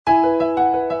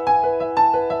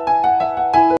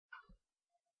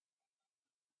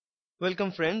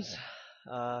Welcome friends.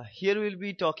 Here we'll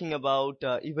be talking about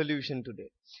evolution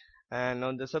today, and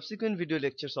on the subsequent video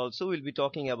lectures also we'll be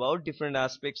talking about different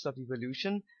aspects of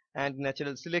evolution and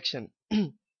natural selection.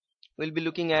 We'll be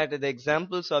looking at the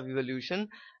examples of evolution,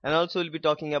 and also we'll be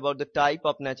talking about the type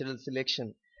of natural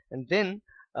selection, and then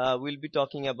we'll be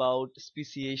talking about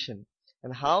speciation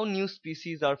and how new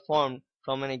species are formed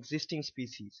from an existing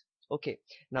species. Okay,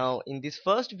 now in this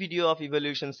first video of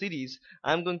evolution series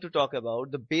I'm going to talk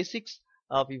about the basics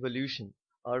of evolution,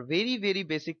 or very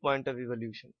basic point of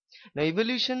evolution. Now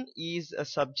evolution is a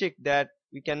subject that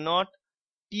we cannot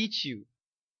teach you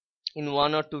in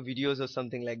one or two videos or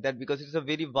something like that, because it's a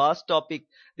very vast topic.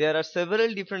 There are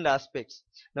several different aspects.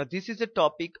 Now this is a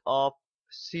topic of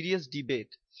serious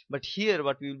debate, but here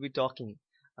what we will be talking,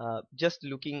 just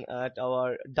looking at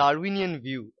our Darwinian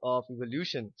view of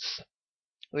evolution,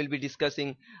 we'll be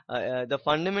discussing the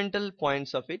fundamental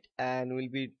points of it, and we'll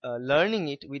be learning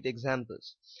it with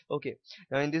examples. Okay,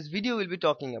 now in this video we'll be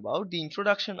talking about the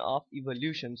introduction of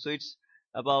evolution. So it's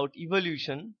about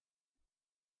evolution.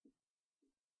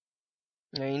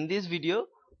 Now in this video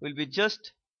we'll be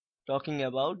just talking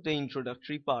about the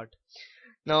introductory part.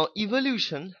 Now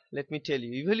evolution, let me tell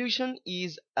you, evolution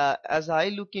is as I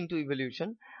look into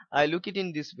evolution, I look it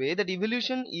in this way, that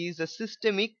evolution is a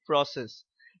systemic process.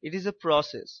 It is a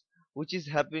process which is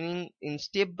happening in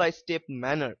step-by-step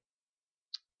manner.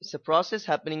 It's a process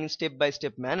happening in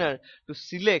step-by-step manner to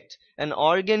select an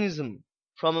organism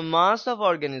from a mass of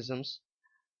organisms,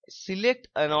 select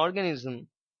an organism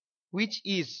which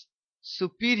is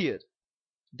superior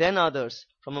than others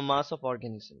from a mass of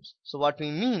organisms. So what we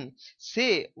mean,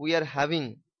 say we are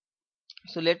having,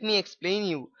 so let me explain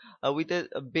you with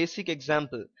a basic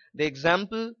example, the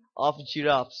example of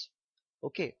giraffes.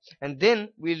 Okay, and then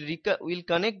we'll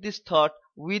connect this thought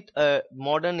with a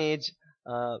modern age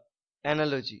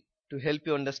analogy to help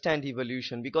you understand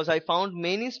evolution, because I found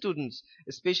many students,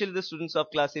 especially the students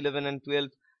of class 11 and 12,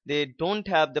 they don't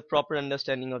have the proper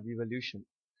understanding of evolution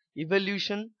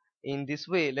in this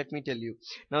way. Let me tell you.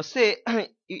 Now say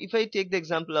if I take the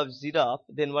example of giraffe,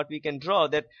 then what we can draw,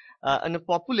 that in a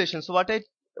population, so what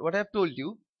I've told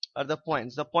you are the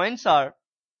points. The points are,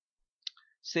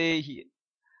 say here,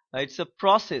 it's a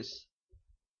process,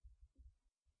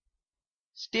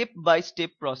 step by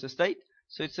step process, right?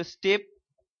 So it's a step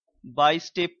by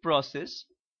step process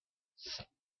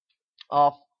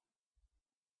of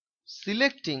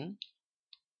selecting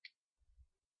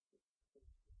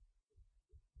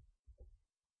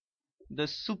the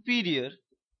superior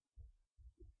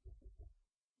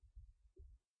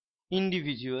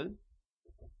individual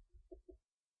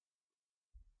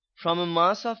from a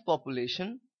mass of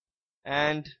population,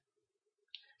 and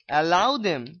allow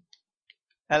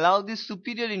these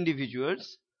superior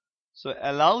individuals, so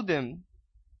allow them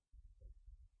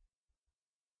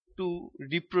to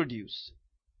reproduce.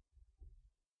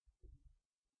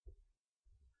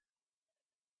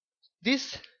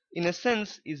 This in a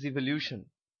sense is evolution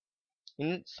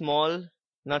in a small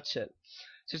nutshell.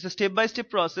 So it's a step-by-step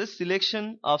process,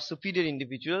 selection of superior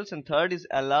individuals, and third is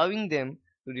allowing them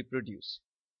to reproduce.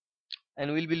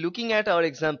 And we'll be looking at our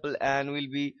example, and we'll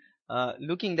be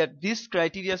looking that these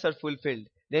criteria are fulfilled,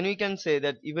 then we can say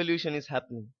that evolution is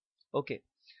happening. Okay,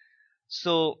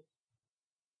 so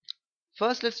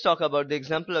first let's talk about the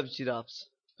example of giraffes.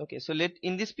 Okay, so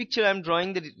in this picture I'm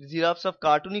drawing the giraffes of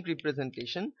cartoonic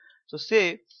representation. So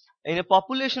say in a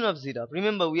population of giraffe,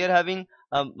 remember we are having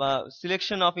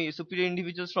selection of superior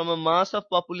individuals from a mass of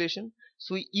population.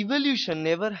 So evolution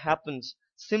never happens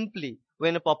simply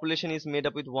when a population is made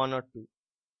up with one or two.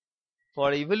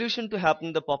 For evolution to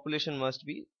happen, the population must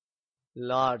be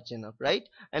large enough, right?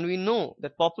 And we know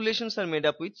that populations are made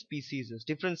up with species,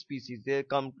 different species, they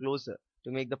come closer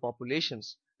to make the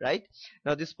populations, right?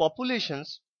 Now these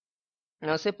populations,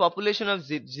 now say population of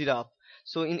giraffe.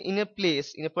 So in a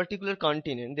place, in a particular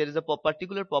continent, there is a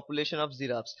particular population of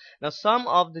giraffes. Now some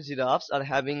of the giraffes are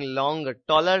having longer,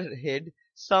 taller head,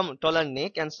 some taller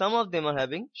neck, and some of them are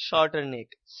having shorter neck.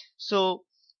 So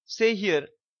say here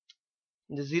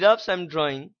the giraffes I'm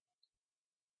drawing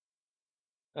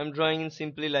in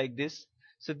simply like this.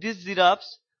 So these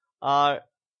giraffes are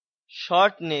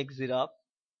short neck giraffe,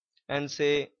 and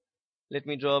say let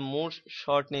me draw a more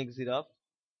short neck giraffe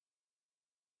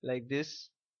like this,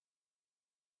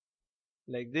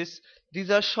 like this.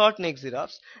 These are short neck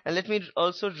giraffes, and let me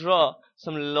also draw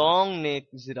some long neck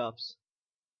giraffes.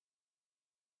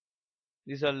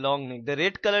 These are long neck. The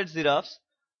red colored giraffes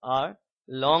are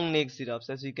long neck giraffes,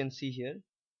 as you can see here.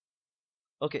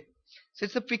 Okay, so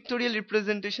it's a pictorial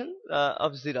representation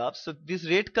of giraffes. So these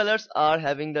red colors are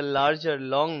having the larger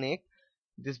long neck,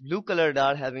 this blue colored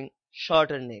are having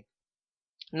shorter neck.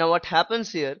 Now what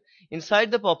happens here,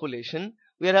 inside the population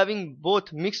we are having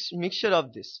both mixture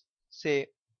of this. Say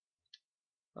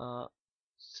uh,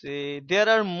 say there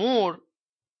are more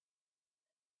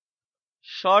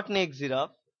short neck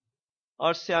giraffe,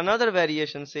 or say another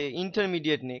variation, say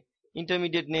intermediate neck.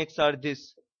 Intermediate necks are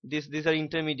these are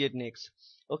intermediate necks.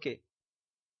 Okay,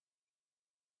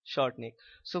 short neck.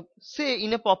 So say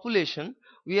in a population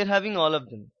we are having all of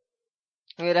them.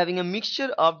 We are having a mixture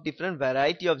of different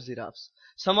variety of giraffes.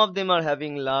 Some of them are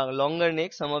having longer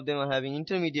necks, some of them are having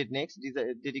intermediate necks, these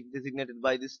are designated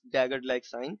by this dagger like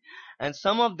sign, and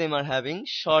some of them are having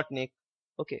short neck.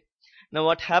 Okay, now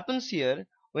what happens here,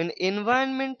 when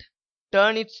environment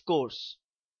turn its course,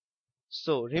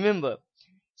 so remember,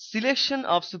 selection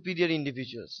of superior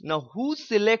individuals. Now who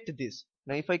select this?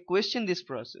 Now if I question this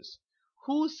process,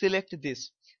 who select this,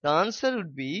 the answer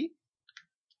would be,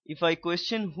 if I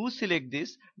question who select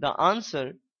this, the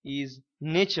answer is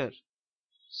nature.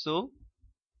 So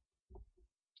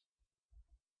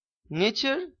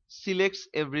nature selects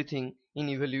everything in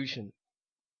evolution,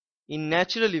 in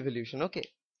natural evolution, okay,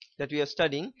 that we are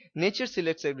studying. Nature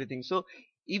selects everything. So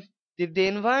if the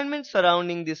environment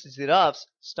surrounding these giraffes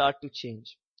start to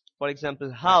change, for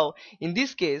example, how in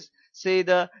this case, say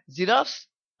the giraffes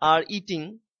are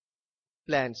eating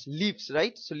plants, leaves,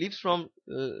 right? So leaves from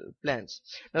plants.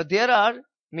 Now there are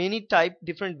many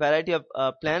different variety of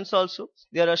plants also.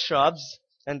 There are shrubs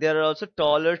and there are also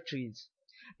taller trees.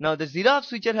 Now the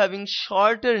giraffes which are having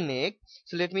shorter neck,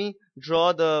 so let me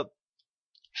draw the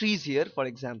trees here. For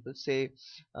example, say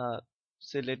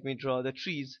let me draw the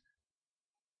trees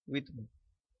with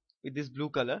this blue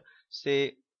color.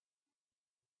 Say,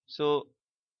 so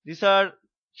these are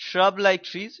shrub like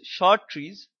trees, short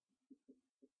trees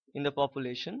in the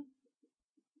population.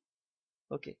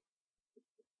 Okay,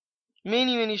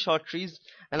 many short trees,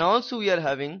 and also we are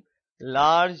having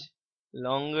large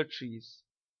longer trees.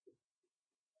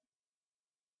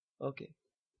 Okay,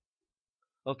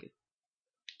 okay,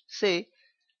 say,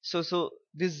 so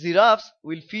these giraffes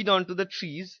will feed onto the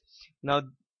trees. Now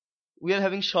we are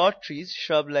having short trees,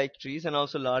 shrub like trees, and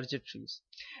also larger trees.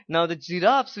 Now the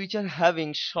giraffes which are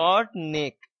having short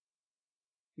neck,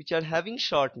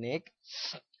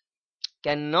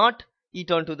 cannot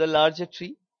eat onto the larger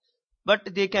tree,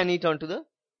 but they can eat onto the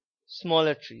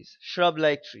smaller trees, shrub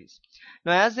like trees.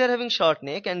 Now as they are having short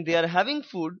neck and they are having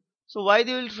food, so why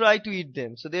they will try to eat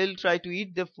them? So they will try to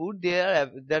eat the food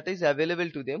that is available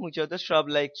to them, which are the shrub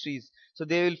like trees. So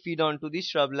they will feed onto the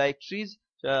shrub like trees,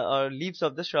 or leaves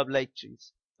of the shrub like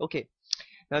trees. Okay,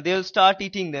 now they will start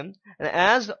eating them, and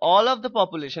as all of the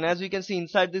population, as we can see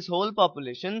inside this whole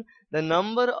population, the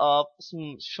number of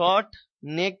short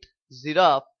necked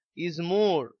giraffe is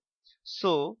more.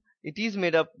 So it is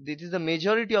the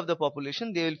majority of the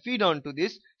population, they will feed on to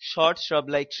this short shrub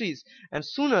like trees. And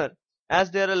sooner, as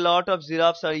there are a lot of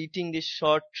giraffes are eating these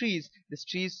short trees, these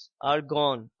trees are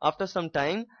gone. After some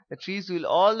time,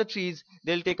 all the trees,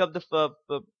 they'll take up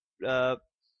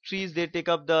trees, they take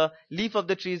up the leaf of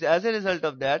the trees. As a result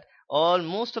of that,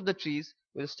 most of the trees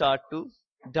will start to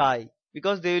die,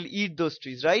 because they will eat those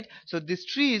trees, right? So these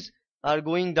trees are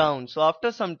going down. So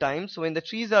after some time, so when the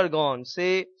trees are gone,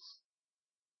 say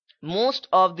most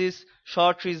of these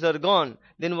short trees are gone,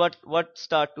 then what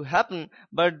start to happen,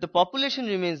 but the population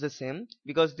remains the same,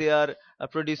 because they are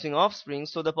producing offspring.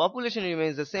 So the population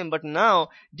remains the same, but now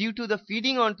due to the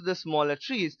feeding onto the smaller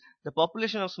trees, the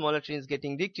population of smaller trees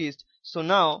getting decreased. So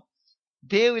now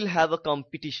they will have a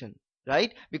competition,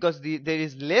 right? Because there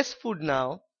is less food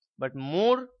now, but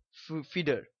more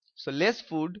feeder. So less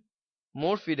food,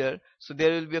 more feeder, so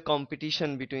there will be a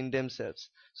competition between themselves.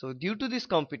 So due to this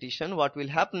competition, what will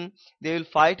happen, they will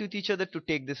fight with each other to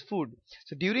take this food.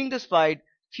 So during this fight,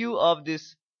 few of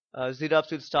these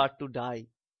giraffes will start to die.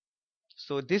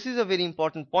 So this is a very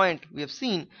important point. We have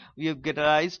seen, we have get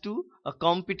rise to a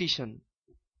competition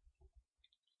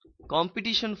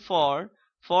for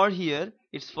here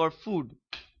it's for food,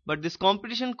 but this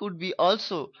competition could be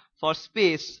also for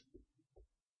space.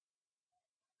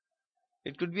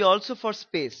 It could be also for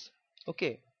space,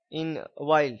 okay, in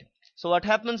wild. So what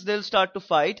happens, they'll start to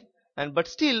fight, but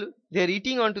still they're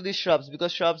eating onto these shrubs,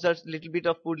 because shrubs are little bit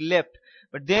of food left.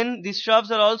 But then these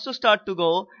shrubs are also start to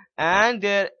go, and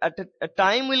there a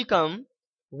time will come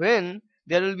when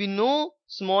there will be no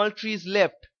small trees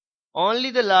left,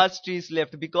 only the large trees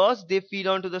left, because they feed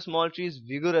onto the small trees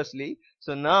vigorously.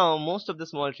 So now most of the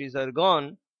small trees are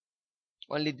gone,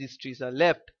 only these trees are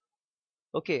left.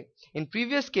 Okay, in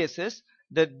previous cases,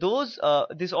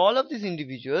 all of these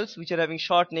individuals which are having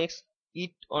short necks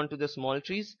eat onto the small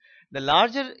trees. The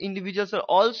larger individuals are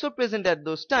also present at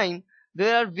those time.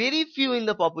 There are very few in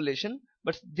the population,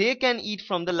 but they can eat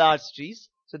from the large trees.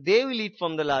 So they will eat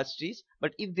from the large trees,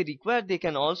 but if they require, they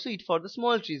can also eat for the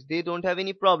small trees. They don't have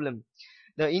any problem.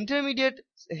 The intermediate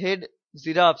head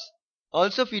giraffes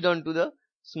also feed on to the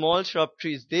small shrub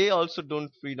trees. They also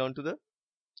don't feed on to the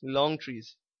long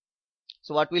trees.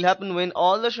 So what will happen when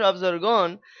all the shrubs are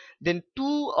gone? Then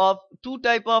two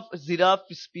type of giraffe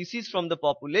species from the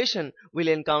population will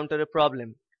encounter a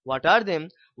problem. What are them?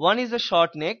 One is a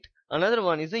short necked, another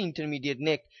one is the intermediate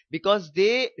necked, because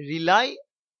they rely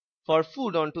for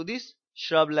food onto these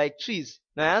shrub like trees.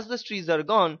 Now as the trees are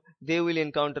gone, they will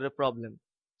encounter a problem.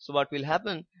 So what will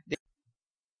happen?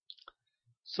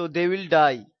 So they will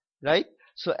die, right?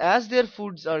 So as their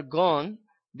foods are gone,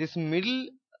 this middle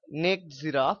necked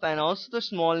giraffe and also the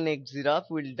small necked giraffe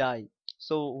will die.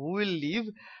 So who will live?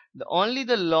 Only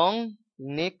the long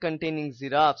neck containing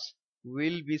giraffes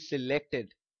will be selected.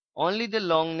 Only the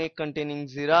long neck containing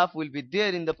giraffe will be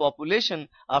there in the population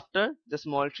after the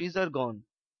small trees are gone.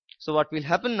 So what will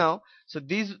happen now? So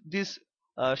these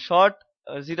short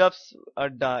giraffes are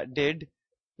dead.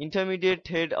 Intermediate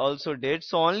head also dead.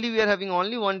 So only we are having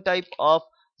only one type of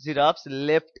giraffes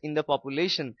left in the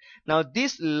population. Now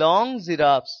these long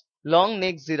giraffes, long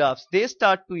neck giraffes, they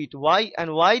start to eat. Why?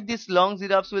 And why these long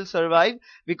giraffes will survive?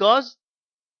 Because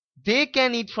they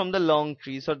can eat from the long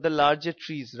trees or the larger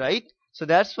trees, right? So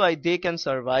that's why they can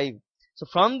survive. So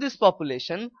from this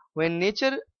population, when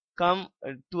nature come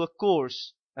to a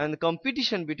course and the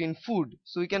competition between food,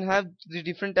 so we can have the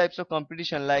different types of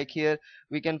competition. Like here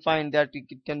we can find that it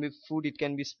can be food, it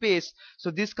can be space.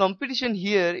 So this competition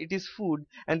here, it is food,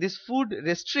 and this food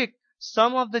restrict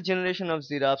some of the generation of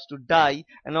giraffes to die,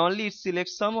 and only it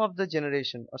selects some of the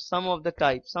generation or some of the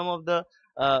type, some of the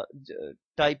uh,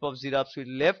 type of giraffes will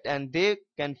left, and they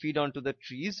can feed onto the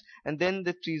trees, and then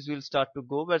the trees will start to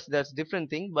go. But that's different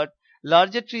thing. But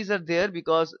larger trees are there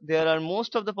because there are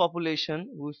most of the population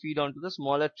who feed onto the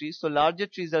smaller trees, so larger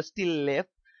trees are still left.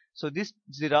 So these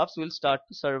giraffes will start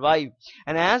to survive,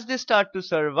 and as they start to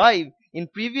survive in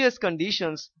previous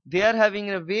conditions, they are having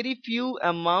a very few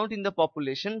amount in the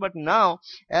population, but now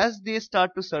as they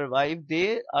start to survive,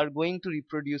 they are going to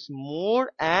reproduce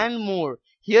more and more.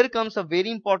 Here comes a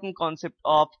very important concept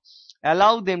of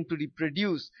allow them to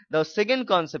reproduce. The second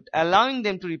concept, allowing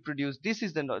them to reproduce, this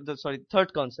is the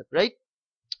third concept, right?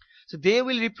 So they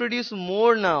will reproduce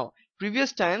more now.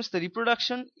 Previous times the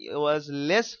reproduction was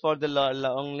less for the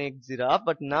long necked giraffe,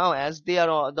 but now as they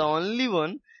are the only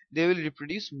one, they will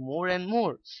reproduce more and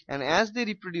more. And as they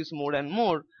reproduce more and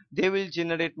more, they will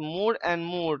generate more and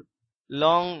more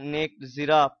long necked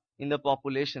giraffe in the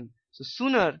population. So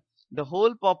sooner the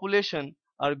whole population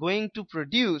are going to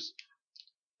produce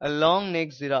a long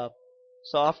necked giraffe.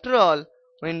 So after all,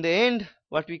 when they end,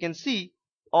 what we can see,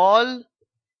 all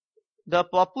the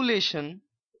population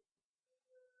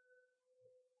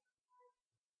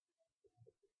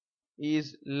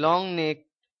is long necked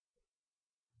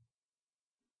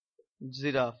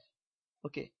giraffe.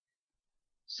 Okay,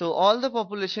 so all the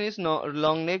population is now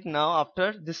long necked now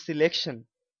after this selection.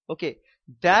 Okay,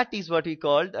 that is what we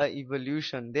called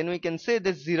evolution. Then we can say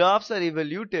the giraffes are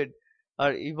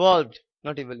evolved,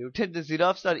 not evoluted. The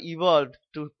giraffes are evolved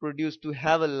to produce, to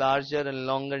have a larger and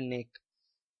longer neck.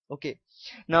 Okay,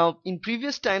 now in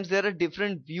previous times there are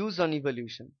different views on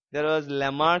evolution. There was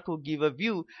Lamarck who gave a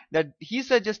view that he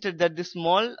suggested that the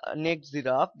small necked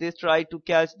giraffe, they try to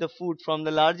catch the food from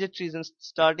the larger trees, and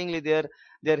startingly their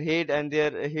head and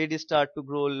their head start to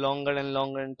grow longer and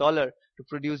longer and taller to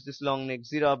produce this long necked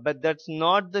giraffe. But that's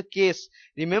not the case.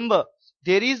 Remember,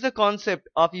 there is the concept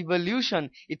of evolution.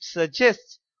 It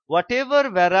suggests whatever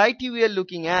variety we are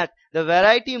looking at, the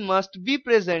variety must be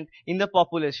present in the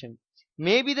population.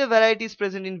 Maybe the variety is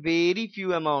present in very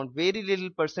few amount, very little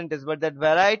percentage, but that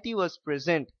variety was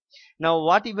present. Now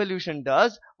what evolution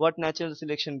does, what natural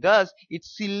selection does, it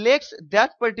selects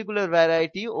that particular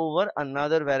variety over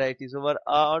another varieties, over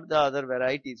all the other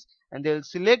varieties, and they will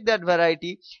select that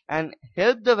variety and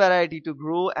help the variety to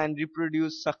grow and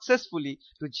reproduce successfully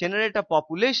to generate a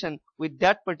population with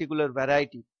that particular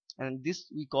variety, and this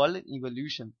we call it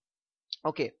evolution.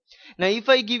 Okay, now if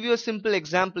I give you a simple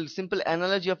example, simple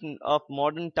analogy of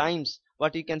modern times,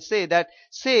 what you can say that,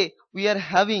 say we are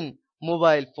having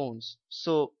mobile phones.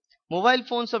 So mobile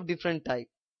phones of different type.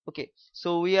 Okay,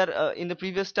 so we are in the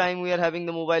previous time we are having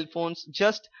the mobile phones,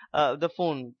 just the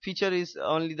phone feature is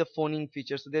only the phoning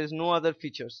feature, so there is no other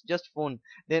features, just phone.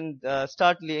 Then at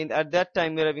that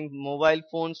time we are having mobile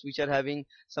phones which are having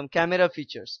some camera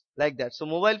features like that. So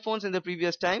mobile phones in the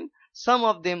previous time, some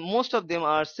of them, most of them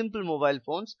are simple mobile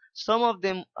phones. Some of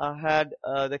them had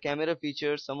the camera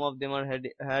features, some of them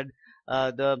had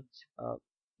the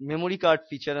memory card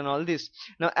feature and all this.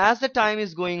 Now as the time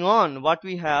is going on, what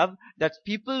we have that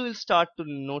people will start to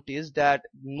notice that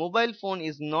mobile phone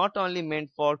is not only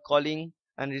meant for calling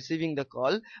and receiving the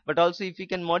call, but also if we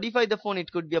can modify the phone,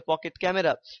 it could be a pocket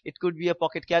camera, it could be a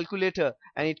pocket calculator,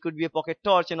 and it could be a pocket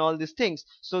torch and all these things.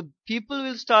 So people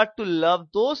will start to love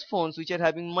those phones which are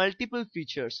having multiple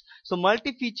features. So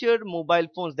multi-featured mobile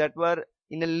phones that were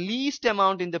in a least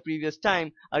amount in the previous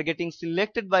time are getting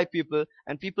selected by people,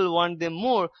 and people want them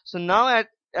more. So now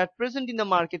at present in the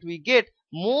market we get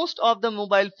most of the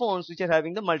mobile phones which are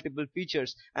having the multiple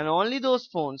features, and only those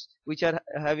phones which are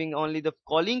having only the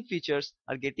calling features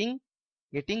are getting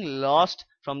lost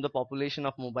from the population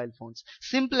of mobile phones.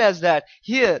 Simple as that.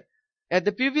 Here at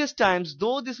the previous times,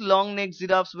 though these long necked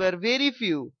giraffes were very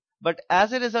few, but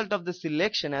as a result of the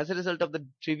selection, as a result of the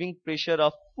driving pressure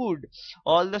of food,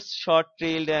 all the short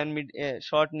tailed and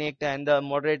short necked and the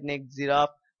moderate necked giraffe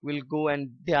will go and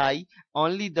die.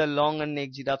 Only the long and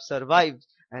necked giraffe survive,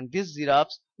 and these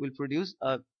giraffes will produce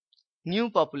a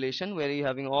new population where you're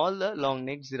having all the long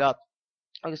necked giraffe.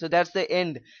 Okay, so that's the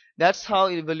end. That's how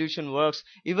evolution works.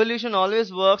 Evolution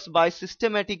always works by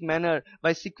systematic manner,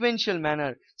 by sequential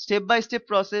manner, step by step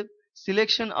process,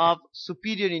 selection of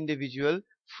superior individual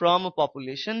from a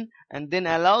population, and then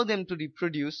allow them to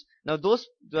reproduce. Now those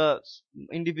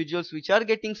individuals which are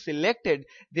getting selected,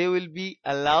 they will be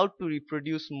allowed to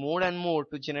reproduce more and more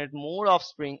to generate more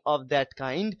offspring of that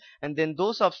kind, and then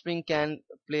those offspring can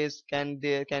stand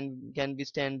there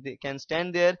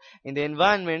in the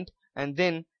environment, and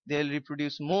then they'll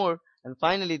reproduce more, and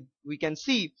finally we can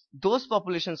see those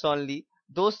populations only,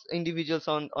 those individuals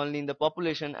only in the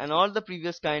population, and all the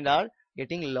previous kind are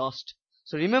getting lost.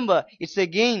 So remember, it's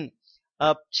again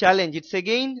a challenge, it's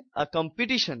again a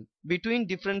competition between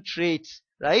different traits,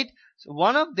 right? So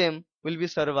one of them will be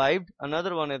survived,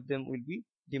 another one of them will be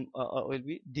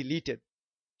deleted.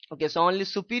 Okay, so only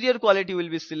superior quality will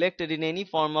be selected in any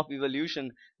form of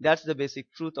evolution. That's the basic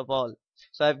truth of all.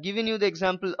 So I've given you the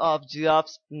example of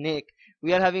giraffe's neck.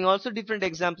 We are having also different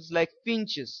examples like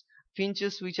finches.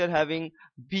 Finches which are having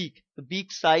beak. The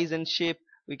beak size and shape,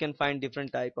 we can find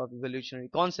different type of evolutionary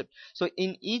concept. So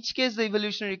in each case, the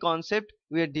evolutionary concept,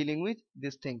 we are dealing with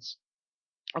these things.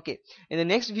 Okay, in the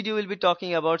next video we'll be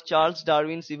talking about Charles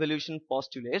Darwin's evolution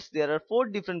postulates. There are 4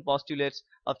 different postulates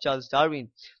of Charles Darwin.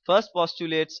 First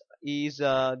postulate is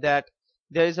that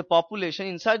there is a population.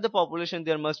 Inside the population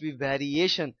there must be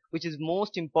variation, which is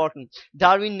most important.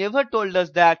 Darwin never told us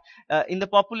that in the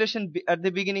population at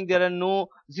the beginning there are no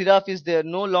giraffe is there,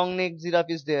 no long-necked giraffe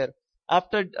is there.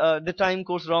 After the time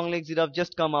course, long-legged giraffe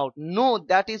just come out. No,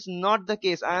 that is not the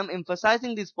case. I am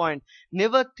emphasizing this point.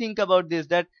 Never think about this,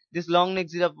 that this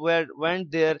long-necked giraffe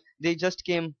weren't there. They just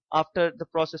came after the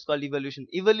process called evolution.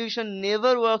 Evolution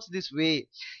never works this way.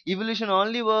 Evolution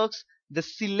only works the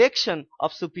selection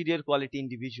of superior quality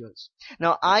individuals.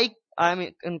 Now I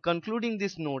am concluding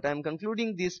this note. I am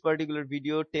concluding this particular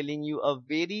video telling you a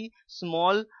very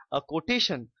small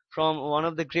quotation from one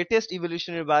of the greatest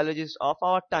evolutionary biologists of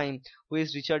our time, who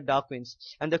is Richard Dawkins.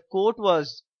 And the quote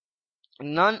was,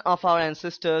 "None of our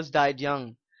ancestors died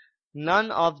young.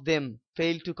 None of them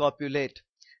failed to copulate.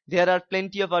 There are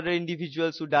plenty of other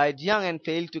individuals who died young and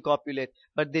failed to copulate,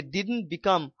 but they didn't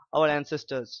become our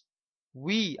ancestors.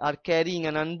 We are carrying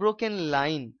an unbroken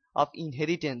line of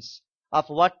inheritance of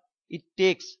what it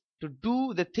takes to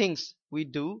do the things we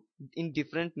do in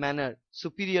different manner,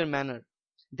 superior manner.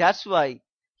 That's why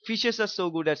fishes are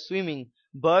so good at swimming,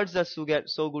 birds are so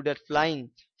good at flying,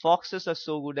 foxes are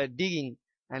so good at digging,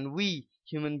 and we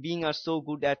human beings are so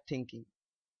good at thinking."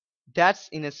 That's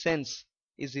in a sense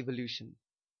is evolution.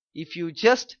 If you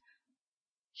just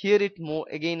hear it more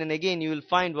again and again, you will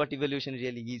find what evolution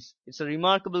really is. It's a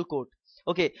remarkable quote.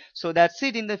 Okay, so that's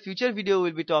it. In the future video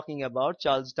we'll be talking about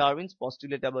Charles Darwin's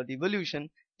postulate about evolution,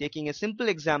 taking a simple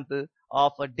example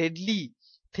of a deadly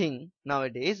thing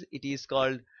nowadays. It is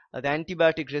called the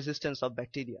antibiotic resistance of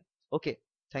bacteria. Okay,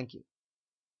 thank you.